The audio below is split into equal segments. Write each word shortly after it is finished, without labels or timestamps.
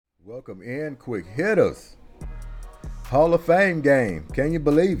Welcome in, quick hitters. Hall of Fame game. Can you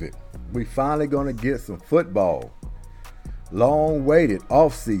believe it? We finally gonna get some football. Long waited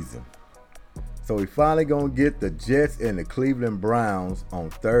off season. So we finally gonna get the Jets and the Cleveland Browns on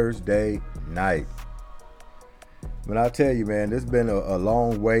Thursday night. But I tell you, man, this has been a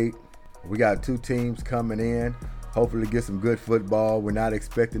long wait. We got two teams coming in. Hopefully get some good football. We're not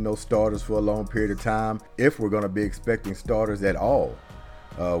expecting no starters for a long period of time, if we're gonna be expecting starters at all.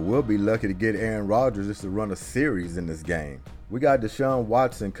 We'll be lucky to get Aaron Rodgers just to run a series in this game. We got Deshaun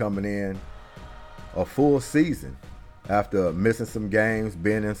Watson coming in a full season after missing some games,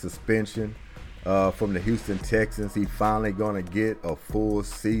 being in suspension from the Houston Texans. He finally going to get a full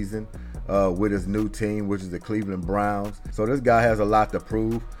season with his new team, which is the Cleveland Browns. So this guy has a lot to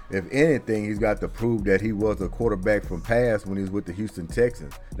prove. If anything, he's got to prove that he was a quarterback from past when he was with the Houston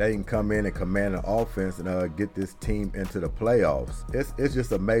Texans. That he can come in and command an offense and get this team into the playoffs. It's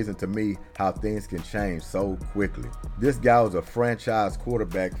just amazing to me how things can change so quickly. This guy was a franchise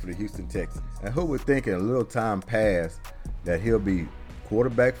quarterback for the Houston Texans. And who would think in a little time past that he'll be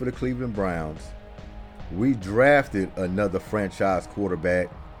quarterback for the Cleveland Browns? We drafted another franchise quarterback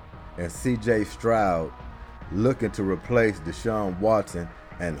and C.J. Stroud, looking to replace Deshaun Watson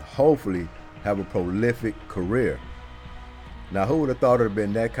and hopefully have a prolific career. Now, who would have thought it would have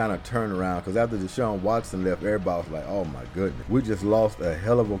been that kind of turnaround? Because after Deshaun Watson left, everybody was like, oh my goodness, we just lost a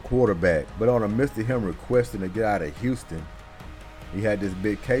hell of a quarterback. But on the midst of him requesting to get out of Houston, he had this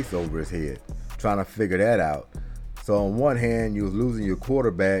big case over his head, trying to figure that out. So on one hand, you was losing your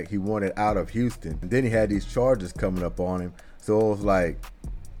quarterback he wanted out of Houston. And then he had these charges coming up on him. So it was like,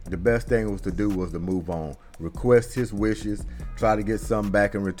 the best thing was to move on, request his wishes, try to get something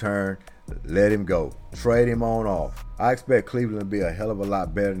back in return, let him go, trade him on off. I expect Cleveland to be a hell of a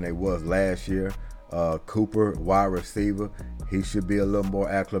lot better than they was last year. Cooper, wide receiver, he should be a little more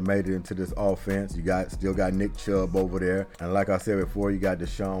acclimated into this offense. You still got Nick Chubb over there. And like I said before, you got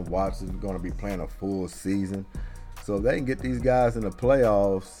Deshaun Watson going to be playing a full season. So if they can get these guys in the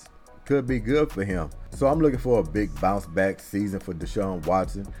playoffs, could be good for him. So I'm looking for a big bounce back season for Deshaun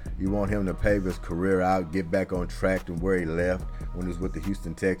Watson. You want him to pave his career out, get back on track to where he left when he was with the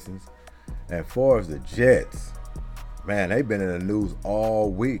Houston Texans. And as far as the Jets, man, they've been in the news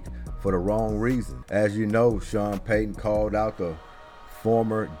all week for the wrong reason. As you know, Sean Payton called out the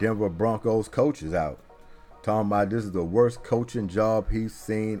former Denver Broncos coaches out, talking about this is the worst coaching job he's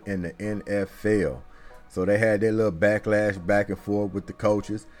seen in the NFL. So they had their little backlash back and forth with the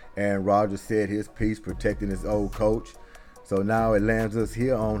coaches. Aaron Rodgers said his piece protecting his old coach. So now it lands us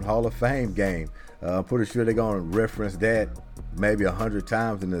here on Hall of Fame game. I'm pretty sure they're going to reference that maybe 100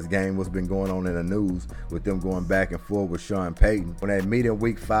 times in this game, what's been going on in the news with them going back and forth with Sean Payton. When they meet in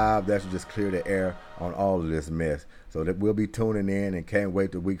week 5, that should just clear the air on all of this mess. So that we'll be tuning in and can't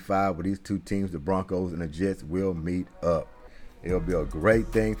wait to week 5 where these two teams, the Broncos and the Jets, will meet up. It'll be a great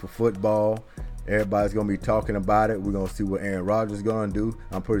thing for football. Everybody's going to be talking about it. We're going to see what Aaron Rodgers is going to do.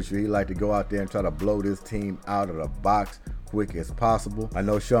 I'm pretty sure he'd like to go out there and try to blow this team out of the box quick as possible. I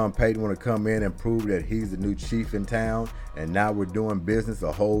know Sean Payton want to come in and prove that he's the new chief in town, and now we're doing business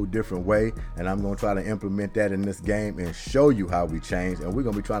a whole different way, and I'm going to try to implement that in this game and show you how we changed, and we're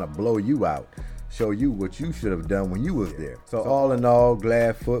going to be trying to blow you out. Show you what you should have done when you was there. So all in all,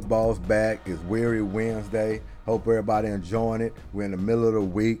 glad football's back. It's Weary Wednesday. Hope everybody enjoying it. We're in the middle of the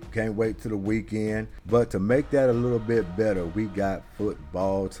week. Can't wait till the weekend. But to make that a little bit better, we got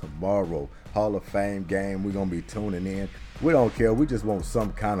football tomorrow. Hall of Fame game. We're going to be tuning in. We don't care. We just want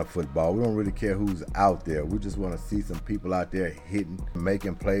some kind of football. We don't really care who's out there. We just want to see some people out there hitting,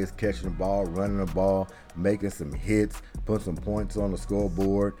 making plays, catching the ball, running the ball, making some hits, putting some points on the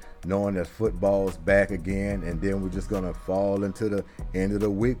scoreboard, knowing that football's back again. And then we're just going to fall into the end of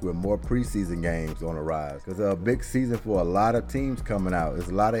the week with more preseason games on the rise. Because a big season for a lot of teams coming out. There's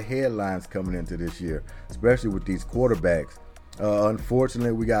a lot of headlines coming into this year, especially with these quarterbacks.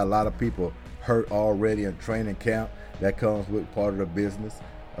 Unfortunately, we got a lot of people hurt already in training camp. That comes with part of the business.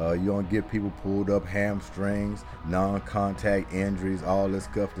 You're going to get people pulled up hamstrings, non-contact injuries, all this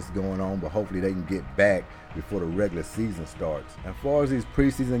stuff that's going on, but hopefully they can get back before the regular season starts. As far as these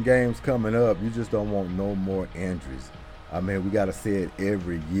preseason games coming up, you just don't want no more injuries. I mean, we got to say it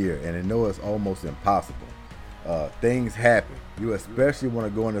every year, and I know it's almost impossible. Things happen. You especially want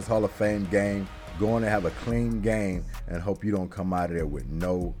to go in this Hall of Fame game, going to have a clean game, and hope you don't come out of there with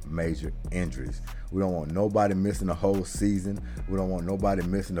no major injuries. We don't want nobody missing the whole season. We don't want nobody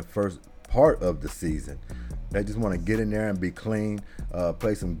missing the first part of the season. They just want to get in there and be clean,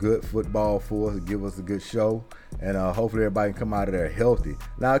 play some good football for us, give us a good show, and hopefully everybody can come out of there healthy.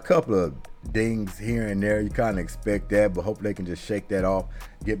 Now, a couple of dings here and there. You kind of expect that, but hopefully they can just shake that off,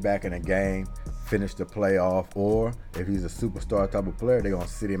 get back in the game, finish the playoff. Or if he's a superstar type of player, they're going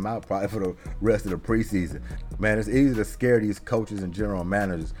to sit him out probably for the rest of the preseason. Man, it's easy to scare these coaches and general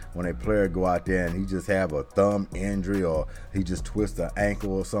managers when a player go out there and he just have a thumb injury or he just twists an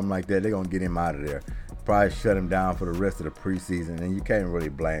ankle or something like that. They're going to get him out of there. Probably shut him down for the rest of the preseason, and you can't really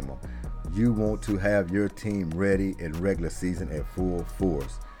blame them. You want to have your team ready in regular season at full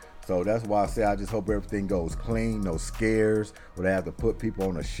force. So that's why I say I just hope everything goes clean, no scares, where they have to put people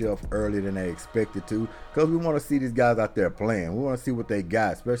on the shelf earlier than they expected to, because we want to see these guys out there playing. We want to see what they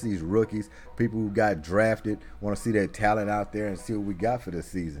got, especially these rookies, people who got drafted. Want to see their talent out there and see what we got for this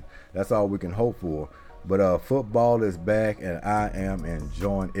season. That's all we can hope for. But football is back, and I am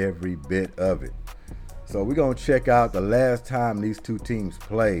enjoying every bit of it. So we're going to check out the last time these two teams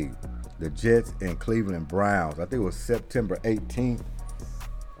played, the Jets and Cleveland Browns. I think it was September 18th.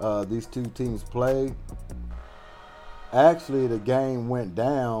 These two teams played. Actually, the game went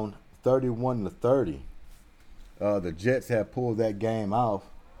down 31-30. The Jets have pulled that game off.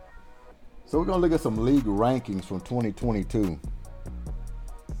 So we're going to look at some league rankings from 2022.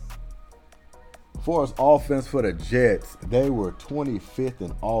 As far as offense for the Jets, they were 25th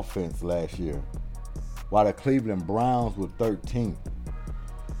in offense last year, while the Cleveland Browns were 13th.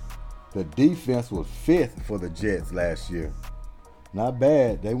 The defense was 5th for the Jets last year. Not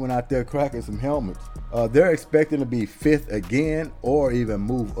bad. They went out there cracking some helmets. They're expecting to be 5th again or even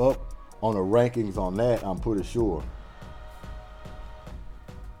move up on the rankings on that, I'm pretty sure.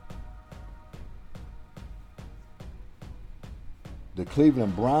 The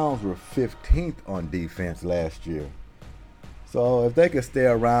Cleveland Browns were 15th on defense last year. So if they could stay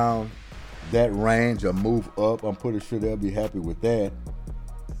around that range or move up, I'm pretty sure they'll be happy with that.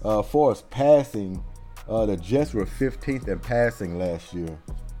 As far as passing, the Jets were 15th in passing last year,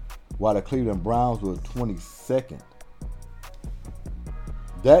 while the Cleveland Browns were 22nd.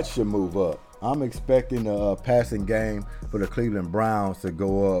 That should move up. I'm expecting the passing game for the Cleveland Browns to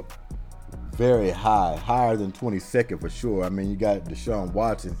go up very high, higher than 22nd for sure. I mean, you got Deshaun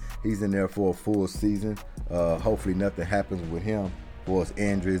Watson. He's in there for a full season. Hopefully nothing happens with him for his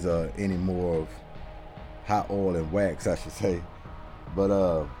injuries or any more of hot oil and wax, I should say. But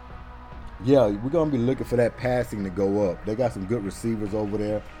yeah, we're going to be looking for that passing to go up. They got some good receivers over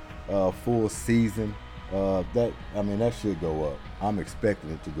there, full season. That should go up. I'm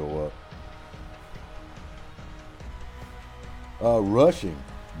expecting it to go up. Rushing.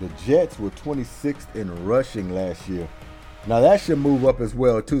 The Jets were 26th in rushing last year. Now that should move up as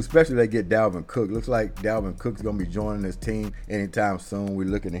well too, especially if they get Dalvin Cook. Looks like Dalvin Cook's going to be joining this team anytime soon. We're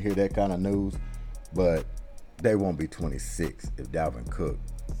looking to hear that kind of news. But they won't be 26 if Dalvin Cook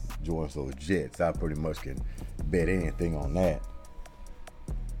joins those Jets. I pretty much can bet anything on that.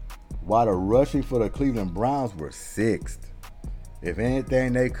 While the rushing for the Cleveland Browns were 6th. If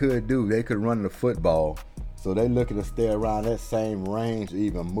anything they could do, they could run the football. So they're looking to stay around that same range or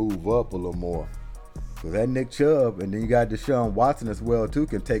even move up a little more. Because that Nick Chubb, and then you got Deshaun Watson as well too,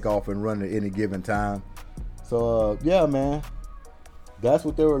 can take off and run at any given time. So yeah, man, that's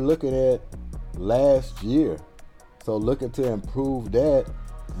what they were looking at last year. So looking to improve that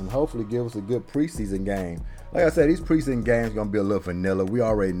and hopefully give us a good preseason game. Like I said, these preseason games are going to be a little vanilla. We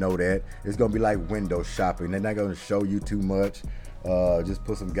already know that. It's going to be like window shopping. They're not going to show you too much. Just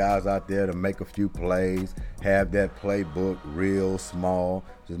put some guys out there to make a few plays. Have that playbook real small.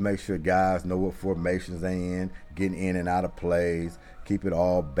 Just make sure guys know what formations they in, getting in and out of plays. Keep it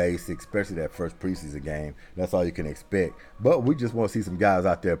all basic, especially that first preseason game. That's all you can expect. But we just want to see some guys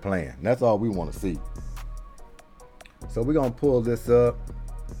out there playing. That's all we want to see. So we're going to pull this up.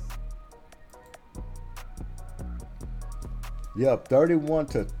 Yep,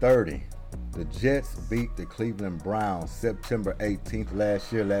 31-30. The Jets beat the Cleveland Browns September 18th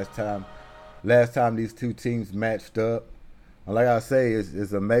last year. Last time these two teams matched up. And like I say,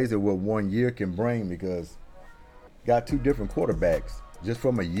 it's amazing what 1 year can bring, because got two different quarterbacks just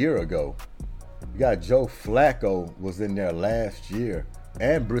from a year ago. You got Joe Flacco was in there last year,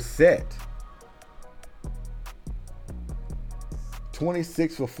 and Brissett.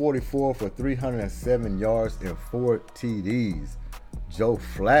 26 for 44 for 307 yards and 4 TDs. Joe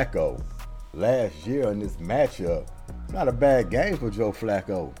Flacco last year in this matchup. It's not a bad game for Joe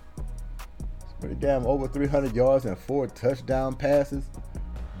Flacco. It's pretty damn over 300 yards and 4 touchdown passes.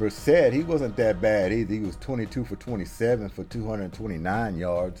 Brissett, he wasn't that bad either. He was 22 for 27 for 229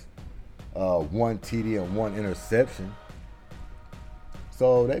 yards, 1 TD and 1 interception.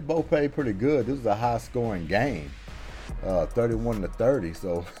 So they both played pretty good. This was a high-scoring game, 31-30.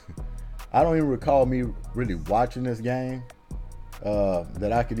 So I don't even recall me really watching this game.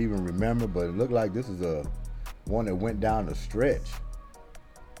 that I could even remember, but it looked like this is a one that went down the stretch.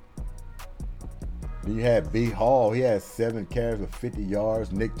 Then you had B. Hall. He had 7 carries for 50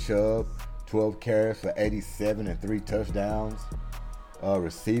 yards. Nick Chubb, 12 carries for 87 and 3 touchdowns.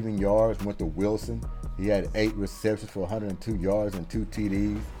 Receiving yards went to Wilson. He had 8 receptions for 102 yards and 2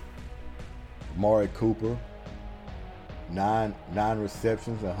 TDs. Amari Cooper, 9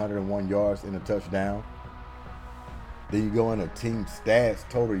 receptions, 101 yards and a touchdown. Then you go into team stats,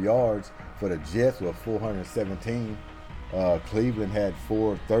 total yards for the Jets were 417. Cleveland had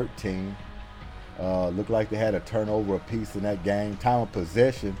 413. Looked like they had a turnover apiece in that game. Time of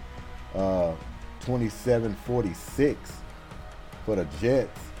possession, 27-46 for the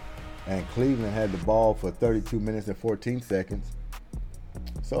Jets. And Cleveland had the ball for 32 minutes and 14 seconds.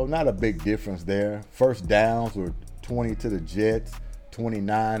 So not a big difference there. First downs were 20 to the Jets,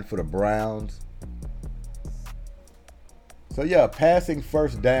 29 for the Browns. So yeah, passing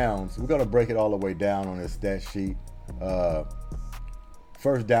first downs, we're going to break it all the way down on this stat sheet.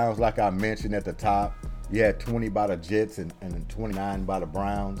 First downs, like I mentioned at the top, you had 20 by the Jets and 29 by the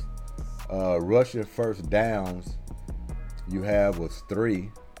Browns. Rushing first downs, you have was 3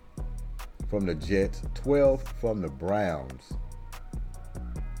 from the Jets, 12 from the Browns.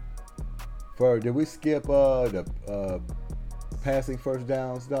 Did we skip the passing first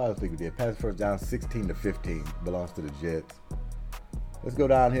downs? No, I don't think we did. Passing first downs, 16-15 belongs to the Jets. Let's go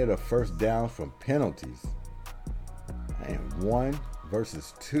down here to first downs from penalties. And 1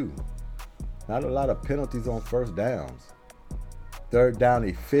 versus 2. Not a lot of penalties on first downs. Third down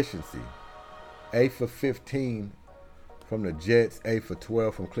efficiency, 8 for 15 from the Jets, 8 for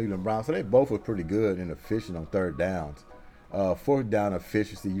 12 from Cleveland Browns. So they both were pretty good and efficient on third downs. Fourth down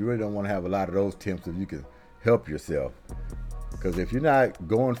efficiency, you really don't want to have a lot of those attempts if you can help yourself. Because if you're not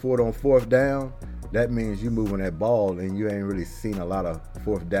going for it on fourth down, that means you're moving that ball and you ain't really seen a lot of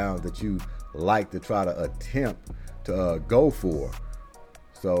fourth downs that you like to try to attempt to go for.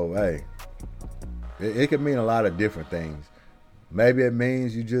 So, hey, it can mean a lot of different things. Maybe it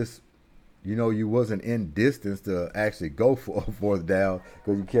means you just, you wasn't in distance to actually go for a fourth down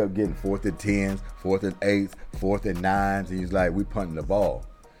because you kept getting 4th and 10s, 4th and 8s, 4th and 9s, and you're like, we punting the ball.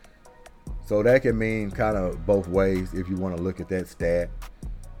 So that can mean kind of both ways if you want to look at that stat.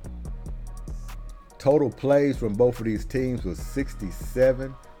 Total plays from both of these teams was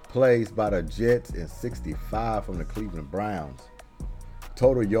 67 plays by the Jets and 65 from the Cleveland Browns.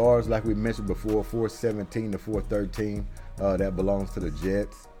 Total yards, like we mentioned before, 417 to 413. That belongs to the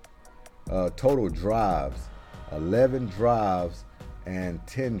Jets. Total drives, 11 drives and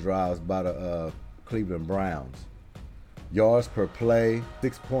 10 drives by the Cleveland Browns. Yards per play,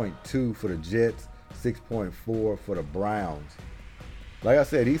 6.2 for the Jets, 6.4 for the Browns. Like I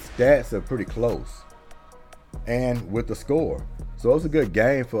said, these stats are pretty close. And with the score. So it was a good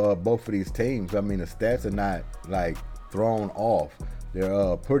game for both of these teams. I mean, the stats are not like thrown off.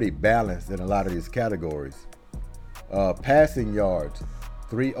 They're pretty balanced in a lot of these categories. Passing yards,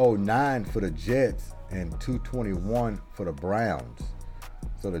 309 for the Jets and 221 for the Browns.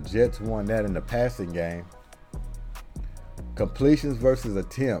 So the Jets won that in the passing game. Completions versus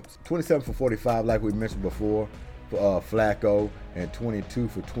attempts, 27 for 45 like we mentioned before for Flacco and 22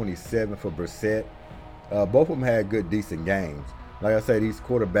 for 27 for Brissett. Both of them had good, decent games. Like I say, these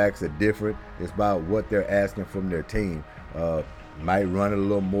quarterbacks are different. It's about what they're asking from their team. Might run it a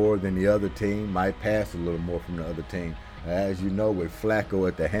little more than the other team, might pass a little more from the other team. As you know, with Flacco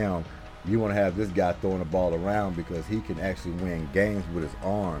at the helm, you want to have this guy throwing the ball around because he can actually win games with his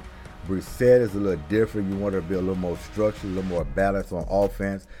arm. Brissett is a little different. You want to be a little more structured, a little more balanced on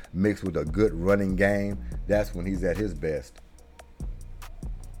offense, mixed with a good running game. That's when he's at his best.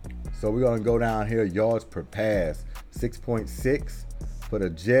 So we're going to go down here, yards per pass, 6.6 for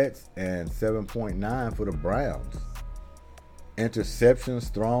the Jets and 7.9 for the Browns.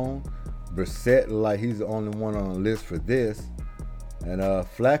 Interceptions thrown, Brissett like he's the only one on the list for this. And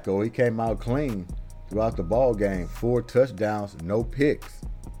Flacco, he came out clean throughout the ball game. 4 touchdowns, no picks.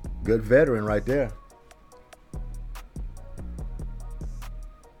 Good veteran right there.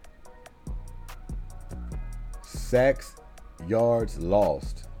 Sacks, yards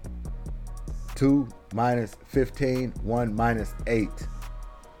lost. 2 minus 15, 1 minus 8.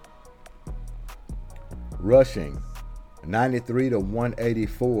 Rushing, 93 to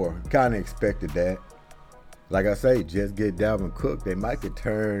 184. Kind of expected that. Like I say, just get Dalvin Cook. They might could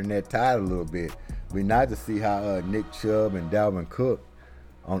turn that tide a little bit. Be nice to see how Nick Chubb and Dalvin Cook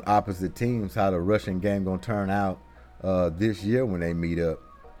on opposite teams, how the rushing game going to turn out this year when they meet up.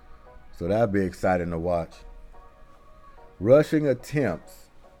 So that'll be exciting to watch. Rushing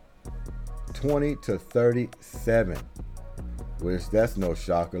attempts, 20 to 37. which that's no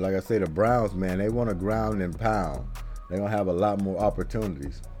shocker. Like I say, the Browns, man, they want to ground and pound. They're going to have a lot more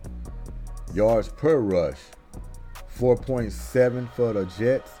opportunities. Yards per rush, 4.7 for the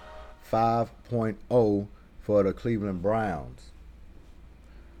Jets, 5.0 for the Cleveland Browns.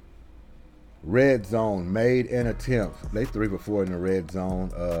 Red zone, made an attempt. They 3 for 4 in the red zone.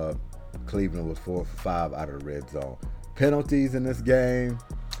 Cleveland was 4 for 5 out of the red zone. Penalties in this game,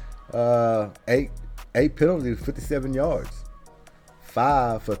 8 penalties, 57 yards.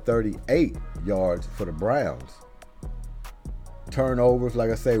 5 for 38 yards for the Browns. Turnovers,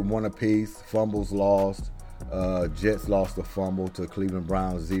 like I say, 1 apiece. Fumbles lost. Jets lost a fumble to Cleveland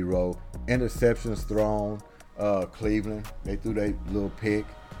Browns 0. Interceptions thrown. Cleveland, they threw their little pick.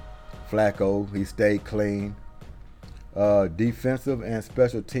 Flacco, he stayed clean. Defensive and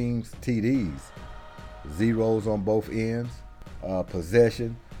special teams TDs. Zeros on both ends.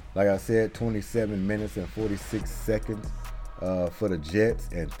 Possession, like I said, 27 minutes and 46 seconds for the Jets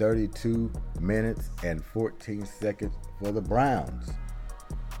and 32 minutes and 14 seconds for the Browns.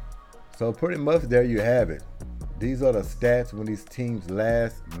 So pretty much there you have it. These are the stats when these teams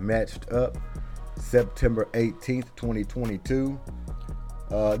last matched up. September 18th, 2022.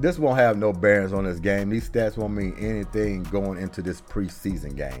 This won't have no bearings on this game. These stats won't mean anything going into this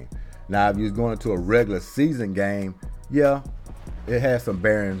preseason game. Now, if you're going into a regular season game, yeah, it has some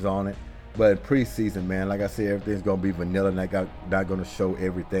bearings on it. But in preseason, man, like I said, everything's going to be vanilla. Not going to show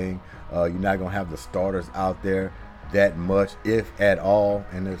everything. You're not going to have the starters out there that much, if at all,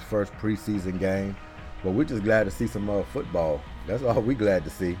 in this first preseason game. But we're just glad to see some football. That's all we're glad to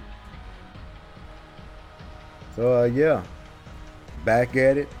see. So, yeah. Back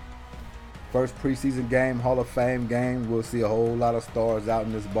at it. First preseason game, Hall of Fame game. We'll see a whole lot of stars out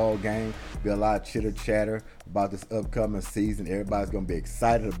in this ball game. Be a lot of chitter chatter about this upcoming season. Everybody's going to be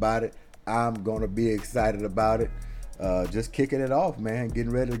excited about it. I'm going to be excited about it. Just kicking it off, man.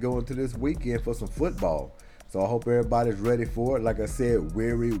 Getting ready to go into this weekend for some football. So I hope everybody's ready for it. Like I said,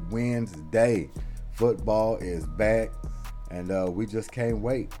 Weary Wednesday. Football is back. And we just can't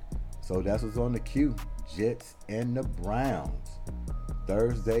wait. So that's what's on the queue. Jets and the Browns.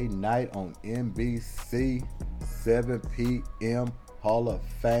 Thursday night on NBC, 7 p.m. Hall of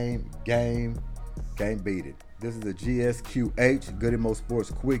Fame game. Can't beat it. This is the G.S.Q.H. Goody Mo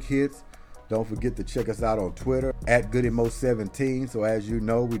Sports Quick Hits. Don't forget to check us out on Twitter at GoodyMo17. So as you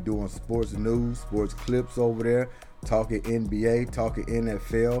know, we're doing sports news, sports clips over there. Talking NBA, talking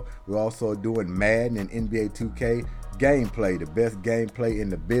NFL. We're also doing Madden and NBA 2K gameplay, the best gameplay in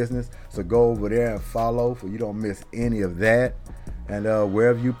the business. So go over there and follow so you don't miss any of that. And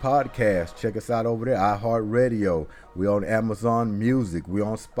wherever you podcast, check us out over there. iHeartRadio. We're on Amazon Music. We're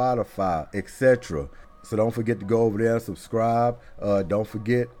on Spotify, etc. So don't forget to go over there and subscribe. Don't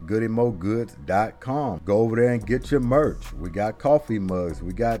forget GoodyMoGoods.com. Go over there and get your merch. We got coffee mugs.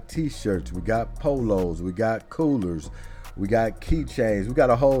 We got t-shirts. We got polos. We got coolers. We got keychains. We got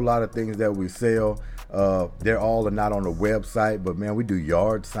a whole lot of things that we sell. They're all not on the website, but man, we do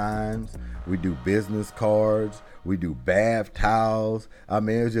yard signs. We do business cards. We do bath towels. I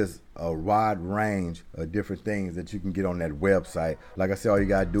mean, it's just a wide range of different things that you can get on that website. Like I said, all you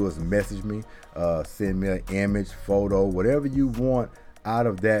got to do is message me, send me an image, photo, whatever you want out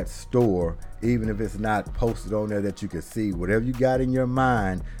of that store, even if it's not posted on there that you can see. Whatever you got in your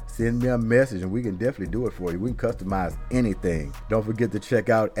mind, send me a message and we can definitely do it for you. We can customize anything. Don't forget to check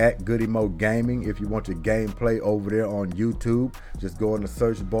out at Goody Mo Gaming. If you want your gameplay over there on YouTube, just go in the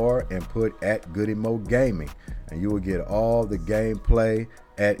search bar and put at Goody Mo Gaming, and you will get all the gameplay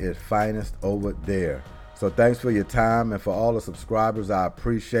at its finest over there. So thanks for your time, and for all the subscribers, I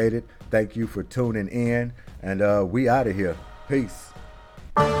appreciate it. Thank you for tuning in, and we out of here. Peace.